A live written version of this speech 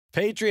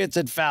Patriots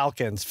and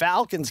Falcons.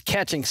 Falcons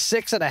catching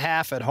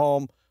 6.5 at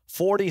home.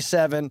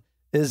 47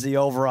 is the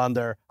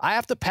over-under. I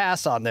have to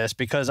pass on this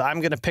because I'm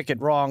going to pick it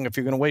wrong. If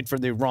you're going to wait for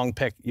the wrong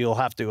pick, you'll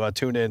have to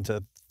tune in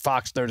to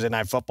Fox Thursday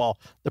Night Football,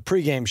 the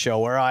pregame show,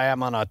 where I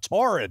am on a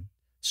torrid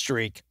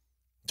streak.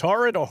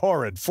 Torrid or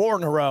horrid? 4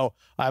 in a row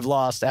I've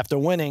lost after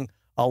winning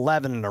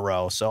 11 in a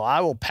row. So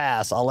I will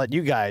pass. I'll let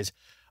you guys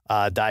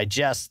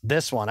digest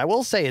this one. I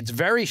will say it's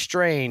very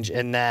strange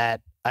in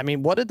that, I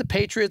mean, what did the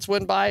Patriots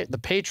win by? The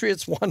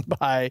Patriots won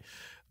by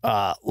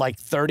like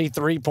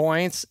 33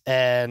 points,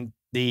 and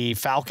the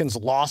Falcons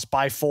lost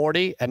by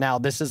 40, and now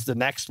this is the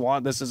next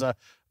one. This is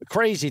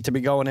crazy to be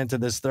going into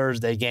this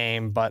Thursday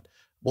game, but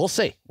we'll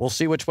see. We'll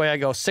see which way I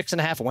go.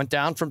 6.5 went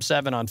down from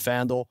 7 on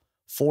FanDuel.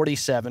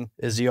 47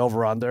 is the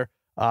over-under.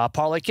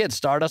 Parlay Kid,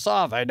 start us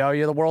off. I know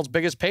you're the world's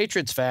biggest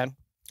Patriots fan.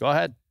 Go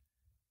ahead.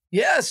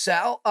 Yeah,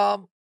 Sal.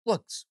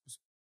 Look,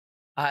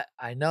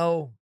 I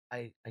know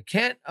I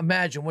can't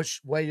imagine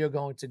which way you're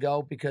going to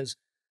go because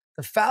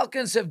the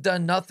Falcons have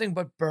done nothing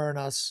but burn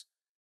us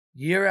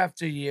year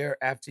after year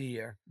after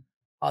year.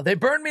 They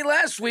burned me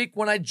last week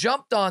when I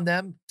jumped on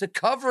them to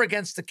cover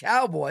against the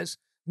Cowboys.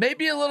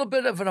 Maybe a little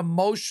bit of an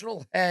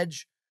emotional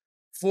hedge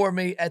for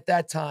me at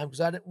that time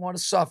because I didn't want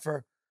to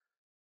suffer.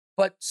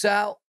 But,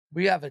 Sal,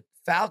 we have a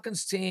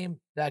Falcons team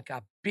that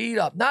got beat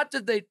up. Not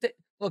that they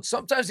look,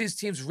 sometimes these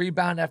teams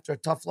rebound after a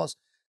tough loss.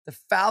 The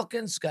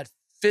Falcons got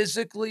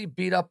physically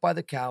beat up by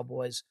the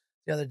Cowboys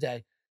the other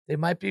day. They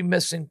might be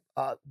missing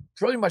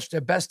pretty much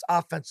their best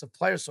offensive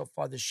player so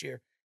far this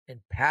year.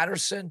 And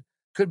Patterson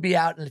could be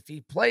out, and if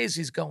he plays,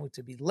 he's going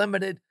to be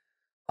limited.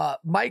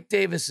 Mike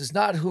Davis is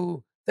not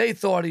who they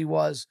thought he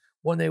was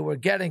when they were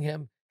getting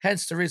him,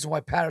 hence the reason why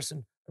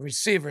Patterson, a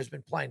receiver, has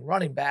been playing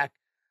running back.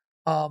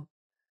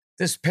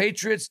 This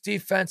Patriots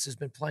defense has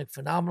been playing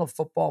phenomenal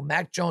football.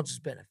 Mac Jones has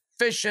been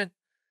efficient.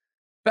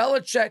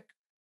 Belichick,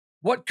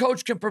 what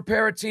coach can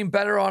prepare a team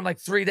better on like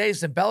 3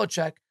 days than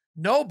Belichick?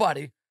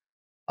 Nobody,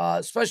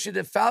 especially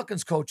the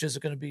Falcons coaches are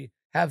going to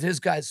have his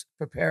guys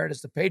prepared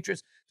as the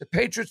Patriots. The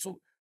Patriots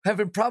have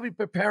been probably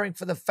preparing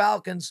for the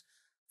Falcons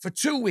for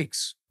 2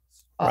 weeks,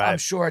 right. I'm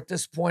sure at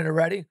this point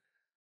already.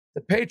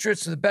 The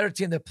Patriots are the better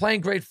team. They're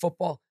playing great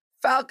football.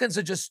 Falcons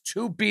are just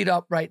too beat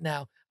up right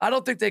now. I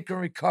don't think they can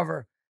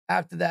recover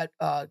after that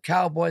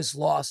Cowboys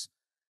loss.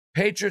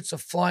 Patriots are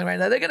flying right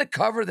now. They're going to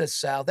cover this,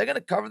 Sal. They're going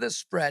to cover this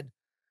spread.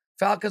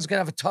 Falcons going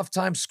to have a tough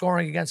time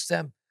scoring against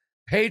them.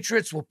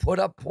 Patriots will put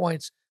up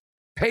points.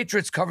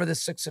 Patriots cover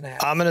this 6.5.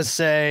 I'm going to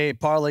say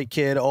Parlay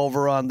Kid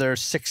over on their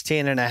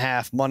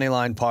 16.5 money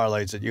line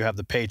parlays that you have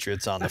the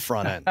Patriots on the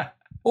front end.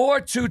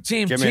 Or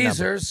 2-team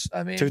teasers.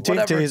 I mean,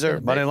 2-team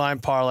teaser, money line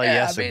parlay.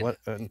 Yeah,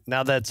 yes.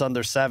 Now that it's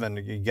under 7,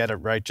 you can get it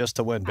right just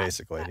to win,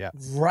 basically. Yeah.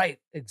 Right.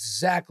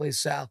 Exactly,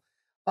 Sal.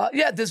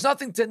 There's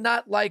nothing to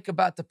not like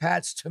about the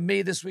Pats to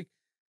me this week.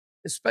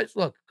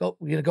 Especially, look, we're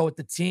going to go with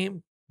the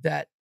team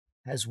that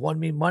has won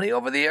me money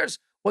over the years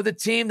or the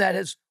team that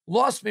has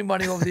lost me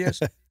money over the years.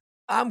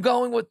 I'm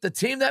going with the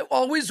team that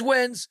always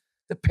wins,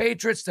 the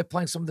Patriots. They're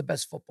playing some of the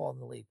best football in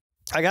the league.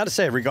 I got to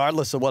say,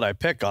 regardless of what I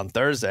pick on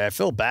Thursday, I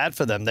feel bad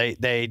for them.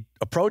 They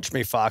approached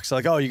me, Fox,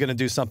 like, oh, you're going to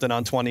do something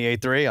on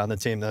 28-3 on the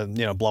team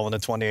that, blowing the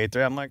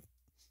 28-3. I'm like,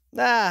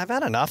 nah, I've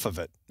had enough of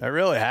it. I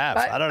really have.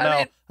 I don't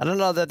know. I don't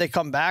know that they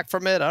come back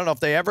from it. I don't know if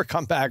they ever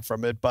come back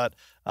from it, but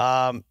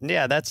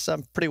that's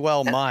pretty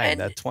well mine,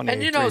 that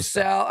 28-3. And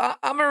Sal,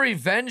 I'm a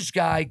revenge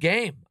guy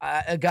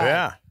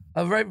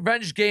a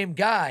revenge game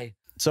guy.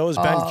 So is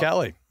Ben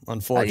Kelly,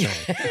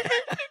 unfortunately.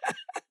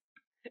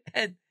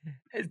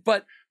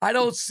 But I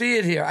don't see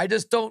it here. I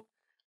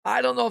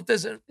don't know if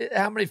there's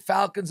how many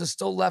Falcons are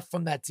still left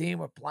from that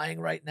team or playing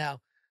right now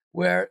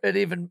where it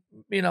even,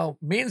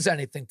 means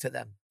anything to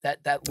them,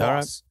 that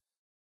loss.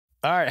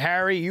 All right,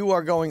 Harry, you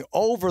are going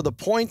over the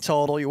point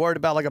total. You worried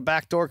about like a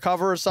backdoor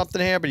cover or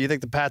something here, but you think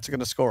the Pats are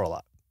going to score a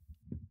lot?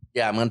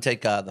 Yeah, I'm going to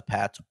take the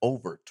Pats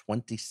over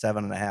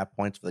 27.5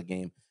 points for the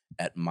game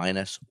at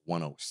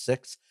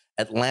 -106.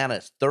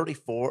 Atlanta's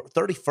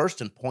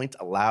 31st in points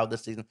allowed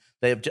this season.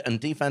 They have in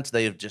defense,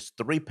 they have just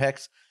 3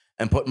 picks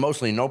and put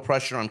mostly no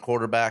pressure on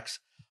quarterbacks.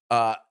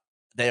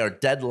 They are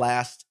dead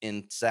last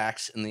in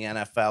sacks in the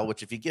NFL,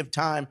 which if you give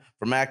time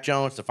for Mac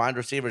Jones to find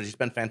receivers, he's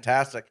been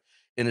fantastic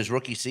in his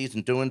rookie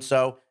season doing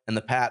so. And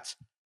the Pats,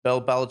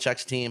 Bill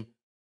Belichick's team,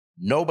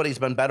 nobody's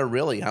been better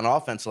really on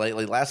offense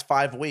lately. Last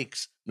 5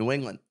 weeks, New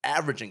England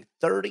averaging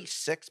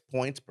 36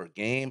 points per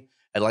game.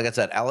 And like I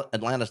said,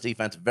 Atlanta's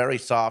defense very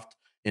soft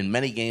in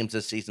many games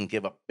this season,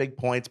 give up big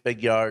points,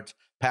 big yards.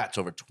 Pats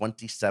over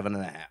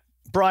 27.5.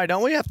 Brian,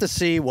 don't we have to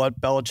see what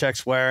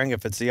Belichick's wearing,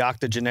 if it's the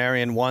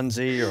octogenarian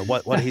onesie or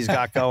what he's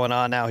got going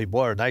on now? He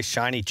wore a nice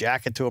shiny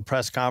jacket to a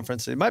press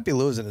conference. He might be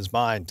losing his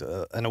mind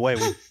in a way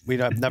we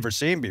have never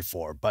seen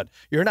before. But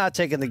you're not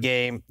taking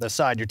the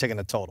side, you're taking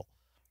the total.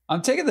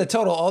 I'm taking the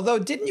total, although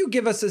didn't you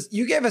give us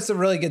you gave us a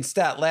really good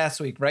stat last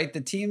week, right?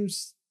 The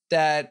teams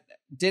that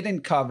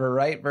didn't cover,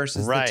 right,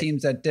 versus the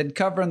teams that did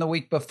cover in the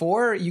week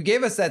before. You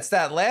gave us that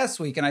stat last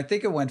week, and I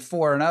think it went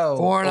 4-0.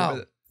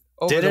 4-0.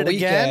 Did it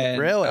weekend, again?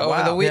 Really?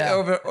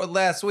 Over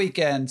last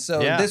weekend. So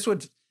this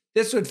would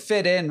this would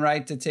fit in,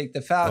 right, to take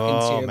the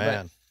Falcons here.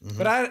 Man.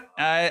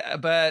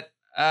 But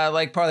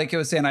like Parlay Kid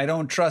was saying, I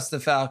don't trust the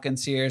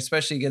Falcons here,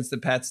 especially against the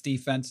Pats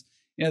defense.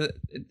 You know,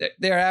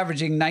 they're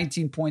averaging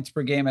 19 points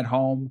per game at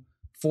home,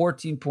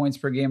 14 points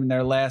per game in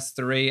their last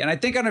 3. And I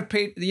think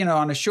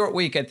on a short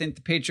week, I think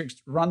the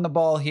Patriots run the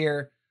ball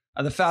here.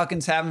 The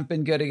Falcons haven't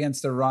been good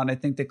against the run. I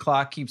think the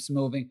clock keeps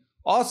moving.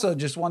 Also,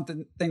 just one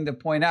thing to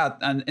point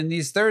out, in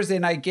these Thursday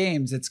night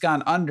games, it's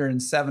gone under in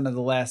 7 of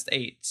the last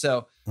 8.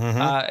 So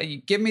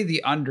give me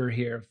the under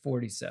here,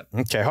 47.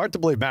 Okay, hard to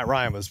believe Matt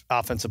Ryan was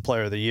Offensive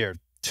Player of the Year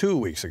 2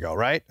 weeks ago,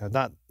 right?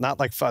 Not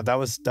like 5. That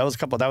was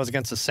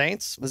against the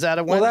Saints. Was that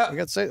a win? That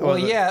was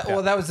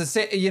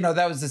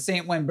the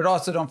Saint win. But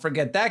also, don't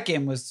forget that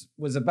game was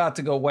about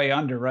to go way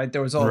under, right?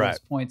 There was all those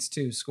points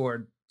too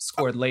scored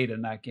late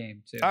in that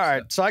game too. All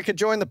right, so I could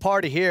join the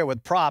party here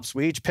with props.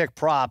 We each pick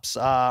props.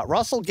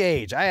 Russell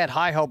Gage, I had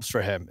high hopes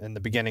for him in the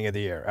beginning of the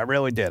year. I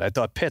really did. I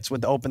thought Pitts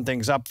would open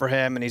things up for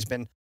him, and he's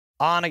been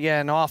on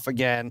again, off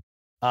again.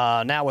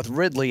 Now with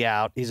Ridley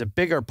out, he's a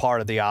bigger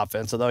part of the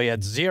offense, although he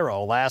had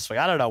 0 last week.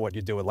 I don't know what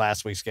you do with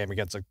last week's game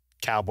against the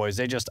Cowboys.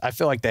 I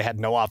feel like they had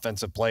no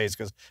offensive plays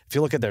because if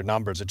you look at their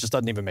numbers, it just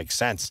doesn't even make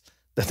sense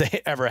that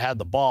they ever had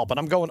the ball. But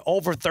I'm going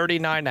over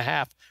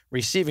 39.5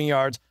 receiving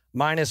yards,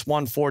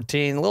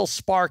 -114. A little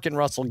spark in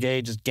Russell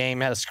Gage's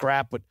game. Had a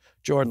scrap with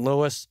Jordan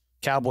Lewis,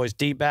 Cowboys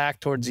D-back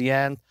towards the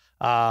end.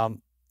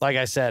 Like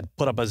I said,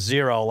 put up a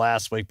 0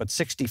 last week, but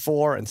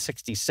 64 and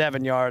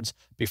 67 yards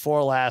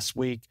before last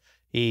week.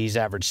 He's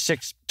averaged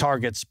 6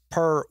 targets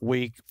per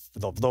week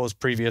for those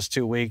previous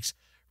 2 weeks.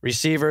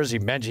 Receivers, he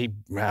mentioned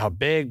a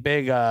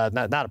big,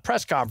 not a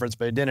press conference,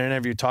 but he did an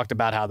interview, talked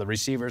about how the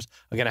receivers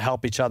are going to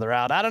help each other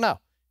out. I don't know.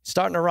 He's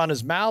starting to run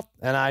his mouth,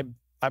 and I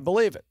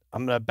believe it.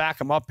 I'm going to back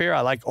him up here.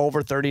 I like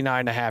over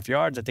 39.5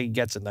 yards. I think he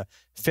gets in the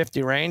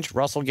 50 range.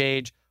 Russell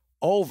Gage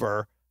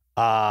over.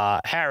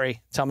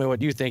 Harry, tell me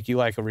what you think. You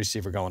like a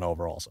receiver going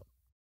over also.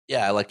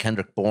 Yeah, I like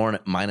Kendrick Bourne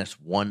at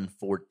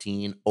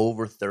 -114,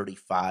 over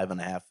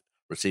 35.5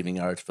 receiving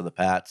yards for the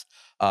Pats.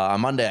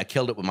 On Monday, I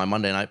killed it with my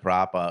Monday night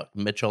prop.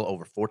 Mitchell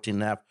over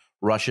 14.5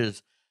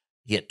 rushes.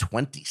 He had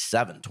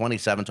 27.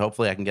 So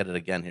hopefully I can get it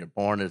again here.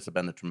 Bourne has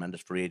been a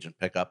tremendous free agent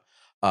pickup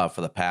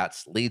for the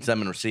Pats. Leads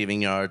them in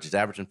receiving yards. He's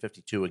averaging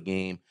 52 a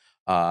game.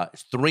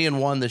 He's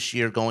 3-1 this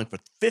year, going for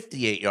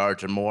 58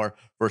 yards or more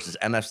versus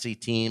NFC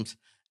teams,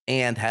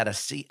 and had a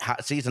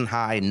season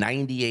high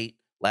 98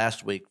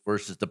 last week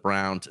versus the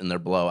Browns in their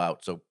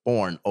blowout. So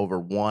Bourne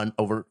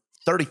over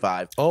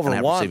 35 over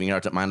and 1 receiving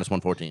yards at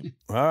 -114.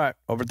 All right,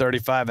 over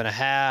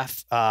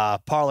 35.5.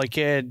 Parlay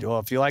Kid. Well,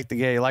 if you like the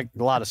game, you like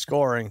a lot of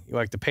scoring. You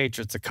like the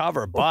Patriots to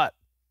cover, but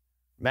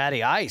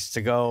Matty Ice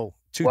to go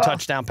 2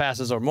 touchdown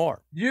passes or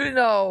more. You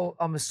know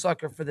I'm a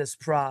sucker for this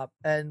prop,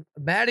 and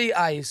Matty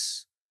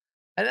Ice,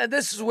 and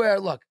this is where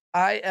I'm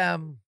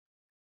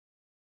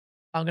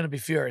going to be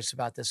furious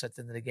about this at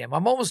the end of the game.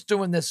 I'm almost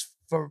doing this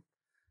for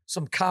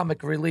some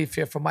comic relief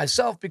here for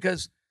myself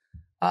because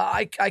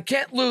I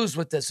can't lose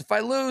with this. If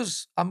I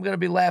lose, I'm going to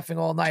be laughing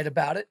all night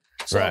about it.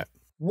 So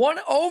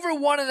over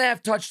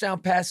 1.5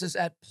 touchdown passes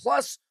at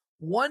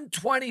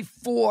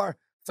 +124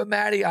 for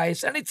Matty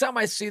Ice. Anytime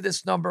I see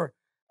this number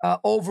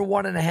over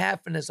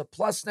 1.5 and there's a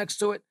plus next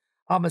to it,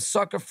 I'm a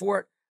sucker for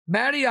it.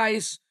 Matty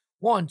Ice,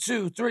 1,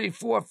 2, 3,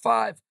 4,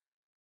 5,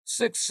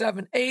 6,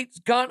 7,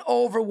 8, gone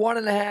over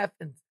 1.5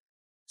 in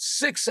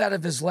 6 out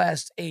of his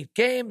last 8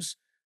 games.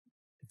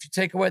 If you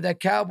take away that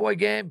Cowboy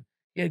game,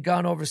 he had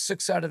gone over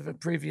 6 out of the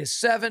previous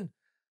 7.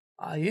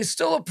 He's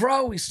still a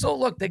pro. He's still,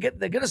 they're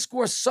going to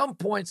score some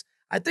points.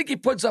 I think he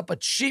puts up a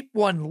cheap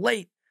one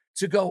late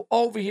to go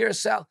over here,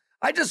 Sal.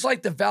 I just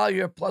like the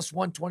value at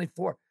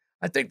 +124.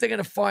 I think they're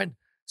going to find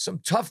some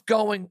tough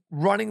going,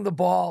 running the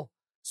ball,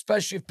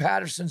 especially if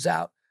Patterson's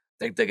out. I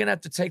think they're going to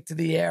have to take to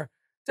the air.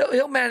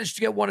 He'll manage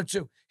to get 1 or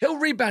 2. He'll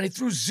rebound. He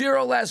threw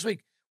 0 last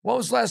week. When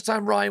was the last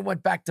time Ryan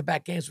went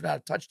back-to-back games without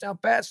a touchdown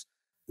pass?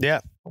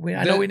 Yeah.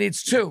 I know he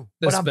needs 2,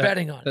 but I'm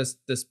betting on it.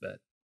 This bet.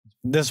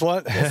 This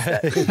one?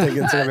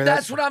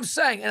 That's what I'm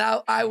saying.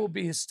 And I will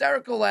be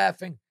hysterical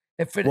laughing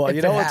if it Well,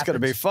 you know what's happens.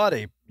 going to be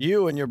funny?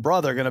 You and your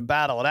brother are going to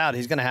battle it out.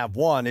 He's going to have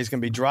 1. He's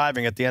going to be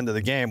driving at the end of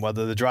the game,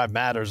 whether the drive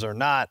matters or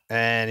not.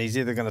 And he's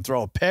either going to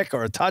throw a pick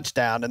or a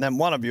touchdown, and then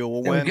one of you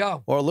will win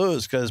or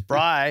lose because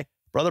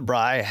Brother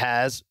Bry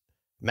has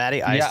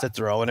Matty Ice to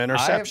throw an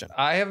interception.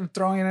 I have him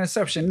throwing an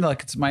interception.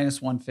 Look, it's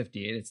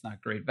 -158. It's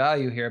not great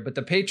value here. But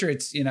the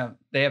Patriots,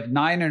 they have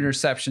 9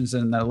 interceptions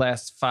in their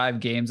last 5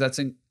 games. That's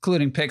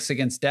including picks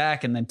against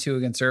Dak and then 2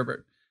 against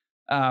Herbert.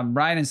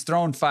 Ryan has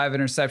thrown 5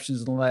 interceptions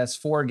in the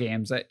last 4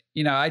 games.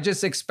 I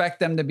just expect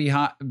them to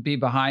be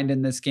behind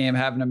in this game,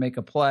 having to make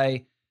a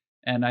play.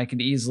 And I can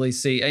easily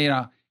see,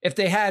 if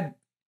they had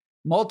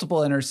multiple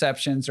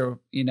interceptions or,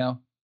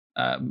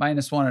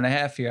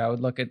 -1.5 here, I would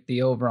look at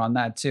the over on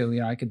that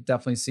too. I could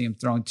definitely see him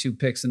throwing 2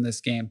 picks in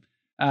this game.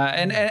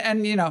 And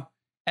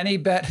any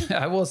bet,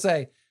 I will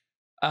say,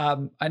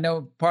 I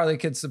know Parlay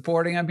Kid's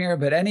supporting him here,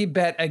 but any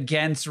bet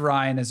against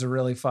Ryan is a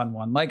really fun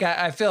one. Like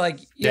I feel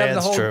like you have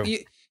the whole,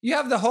 you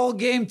have the whole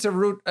game to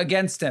root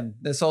against him.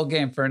 This whole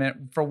game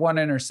for one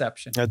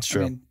interception. That's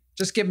true. I mean,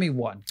 just give me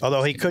one.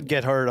 Although he could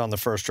get hurt on the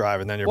first drive,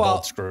 and then you're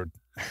both screwed.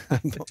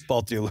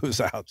 Both you lose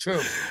out.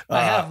 True.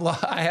 I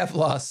have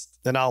lost.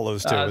 Then I'll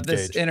lose too with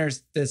this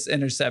Gage. This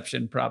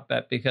interception prop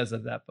bet because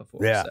of that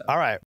before. Yeah. So. All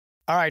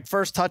right.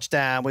 First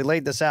touchdown. We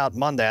laid this out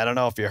Monday. I don't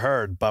know if you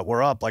heard, but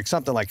we're up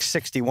something like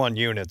 61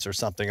 units or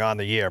something on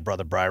the year,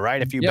 Brother Bry,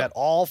 right? If you bet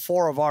all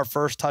 4 of our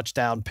first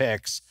touchdown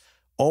picks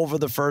over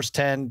the first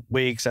 10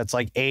 weeks, that's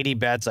like 80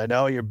 bets. I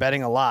know you're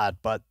betting a lot,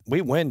 but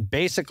we win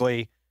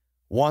basically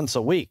once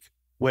a week,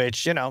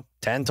 which,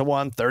 10 to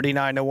 1,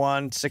 39 to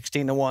 1,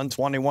 16 to 1,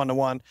 21 to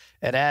 1.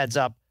 It adds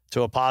up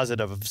to a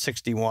positive of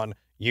 61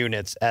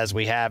 units as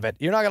we have it.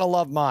 You're not going to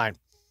love mine.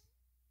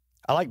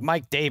 I like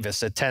Mike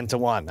Davis at 10 to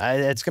 1.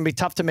 It's going to be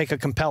tough to make a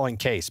compelling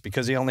case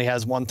because he only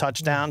has 1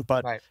 touchdown.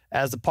 But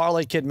as the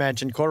Parlay Kid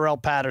mentioned,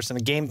 Cordarrelle Patterson,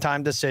 a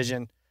game-time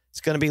decision.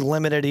 It's going to be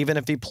limited even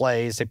if he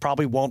plays. They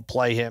probably won't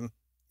play him.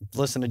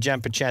 Listen to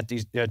Jen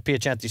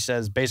Piacenti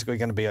says basically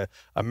going to be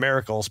a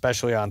miracle,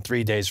 especially on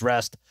 3 days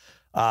rest.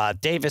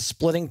 Davis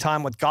splitting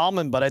time with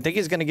Gallman, but I think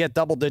he's going to get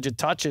double-digit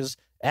touches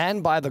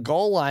and by the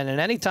goal line.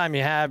 And anytime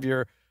you have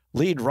your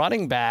lead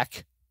running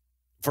back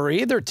for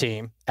either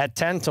team at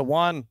 10 to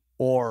 1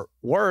 or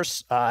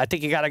worse, I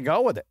think you got to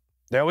go with it.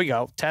 There we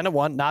go. 10 to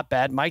 1, not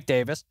bad. Mike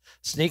Davis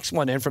sneaks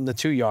one in from the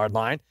 2-yard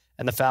line,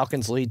 and the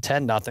Falcons lead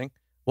 10-0.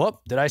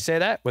 Whoop, did I say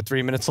that? With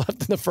 3 minutes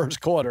left in the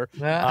first quarter.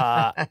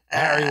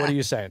 Harry, what are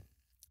you saying?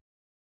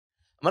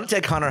 I'm going to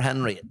take Hunter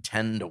Henry at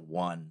 10 to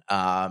 1.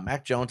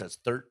 Mac Jones has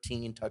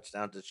 13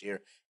 touchdowns this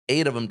year,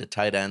 8 of them to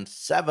tight ends,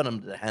 7 of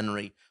them to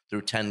Henry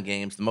through 10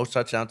 games. The most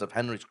touchdowns of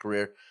Henry's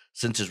career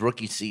since his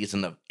rookie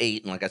season of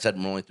 8. And like I said,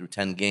 we're only through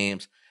 10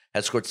 games.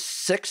 Has scored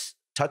 6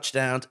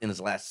 touchdowns in his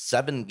last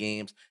 7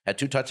 games, had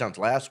 2 touchdowns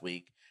last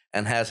week,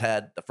 and has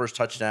had the first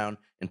touchdown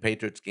in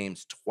Patriots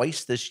games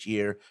twice this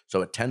year.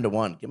 So at 10 to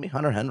 1, give me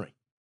Hunter Henry.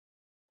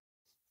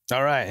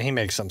 All right. He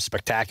makes some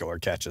spectacular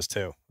catches,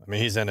 too. I mean,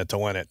 he's in it to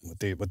win it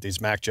with these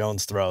Mac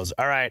Jones throws.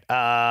 All right.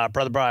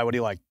 Brother Brian, what do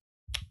you like?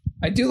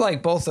 I do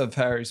like both of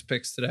Harry's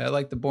picks today. I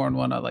like the Bourne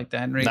one. I like the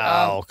Henry.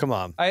 No, come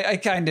on. I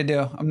kind of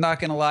do. I'm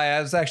not going to lie.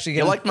 I was actually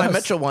going to. You like my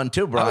Mitchell one,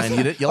 too,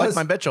 Brian. You like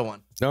my Mitchell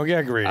one. Don't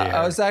get greedy.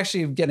 I was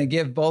actually going to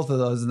give both of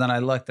those, and then I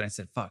looked and I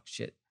said, fuck,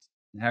 shit.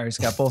 Harry's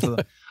got both of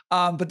them.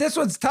 But this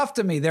one's tough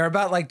to me. There are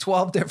about like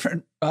 12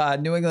 different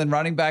New England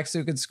running backs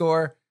who could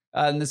score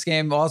in this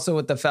game. Also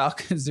with the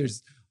Falcons,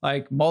 there's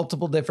like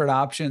multiple different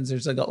options.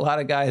 There's like a lot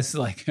of guys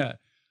like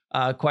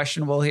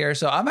questionable here.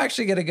 So I'm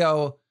actually going to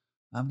go.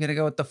 I'm going to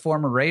go with the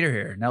former Raider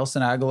here,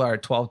 Nelson Aguilar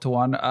at 12 to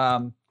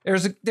 1.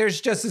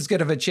 There's just as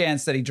good of a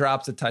chance that he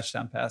drops a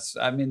touchdown pass.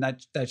 I mean,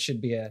 that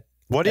should be a.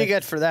 What do you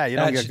get for that? You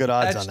don't get good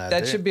odds on that.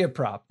 That should be a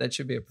prop. That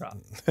should be a prop.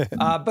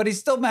 But he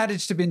still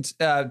managed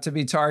to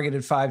be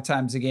targeted 5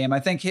 times a game.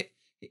 I think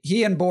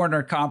he and Bourne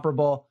are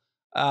comparable.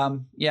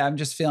 Yeah, I'm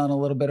just feeling a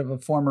little bit of a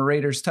former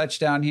Raiders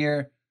touchdown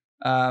here.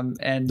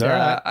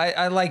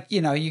 I like,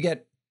 you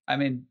get. I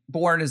mean,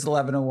 Bourne is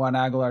 11 to 1,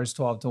 Aguilar is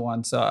 12 to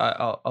 1. So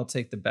I'll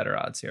take the better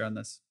odds here on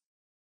this.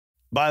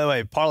 By the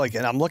way, Parlay,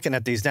 and I'm looking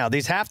at these now.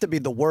 These have to be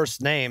the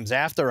worst names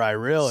after I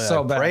really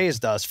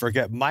praised us.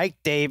 Forget Mike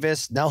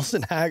Davis,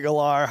 Nelson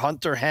Aguilar,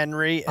 Hunter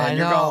Henry, and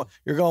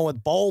you're going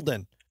with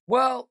Bolden.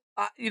 Well,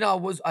 I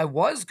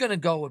was going to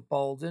go with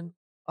Bolden,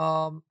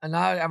 and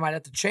now I might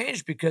have to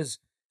change because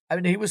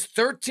he was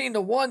 13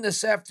 to 1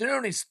 this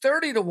afternoon. He's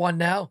 30 to 1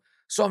 now.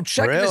 So I'm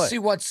checking to see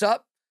what's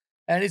up.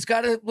 And he's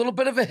got a little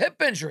bit of a hip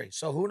injury.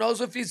 So who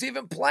knows if he's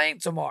even playing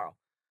tomorrow.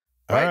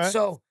 Right?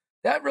 So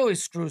that really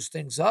screws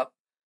things up.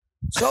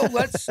 So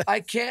I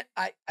can't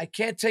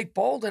take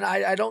Bolden.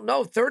 I don't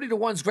know. 30 to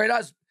 1's great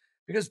odds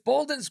because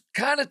Bolden's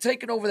kind of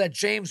taken over that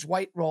James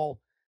White role.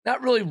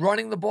 Not really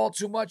running the ball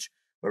too much,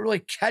 but really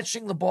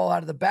catching the ball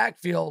out of the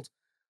backfield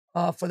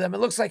for them. It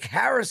looks like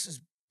Harris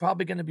is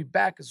probably going to be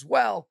back as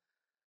well.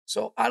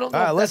 So I don't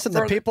know. Listen,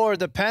 the people are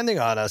depending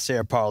on us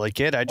here, Parlay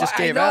Kid. I just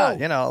gave out,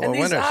 and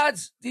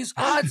winners. These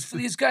odds for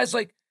these guys,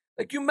 like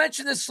you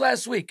mentioned this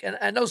last week, and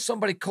I know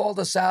somebody called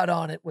us out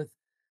on it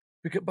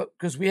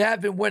because we have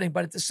been winning,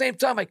 but at the same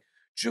time, like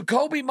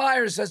Jacoby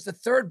Myers has the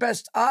 3rd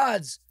best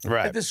odds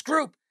at this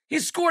group. He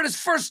scored his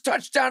first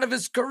touchdown of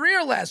his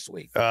career last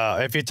week.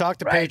 If you talk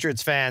to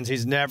Patriots fans,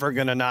 he's never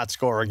going to not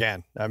score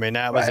again. I mean,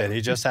 that was it.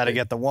 He just had to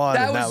get the one.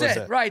 That was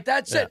it. Right.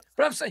 That's it.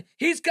 But I'm saying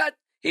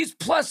he's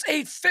plus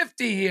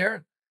 850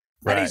 here,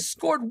 and he's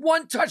scored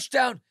 1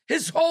 touchdown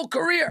his whole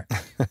career.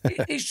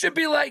 he should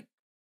be like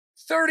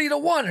 30 to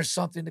 1 or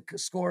something to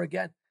score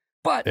again.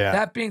 But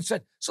that being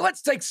said, so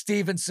let's take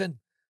Stevenson.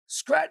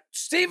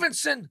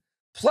 Stevenson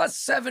plus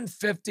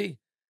 750.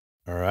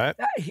 All right.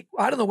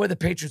 I don't know where the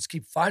Patriots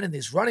keep finding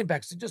these running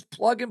backs. They just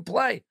plug and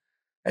play.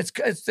 This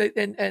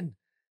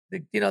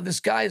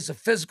guy is a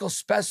physical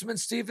specimen,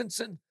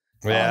 Stevenson.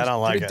 Yeah, I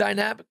don't like it.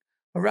 Dynamic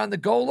around the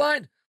goal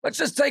line. Let's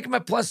just take him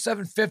at plus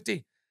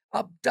 750.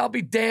 I'll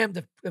be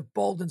damned if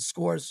Bolden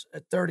scores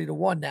at 30 to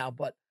 1 now,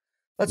 but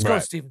let's go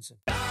Stevenson.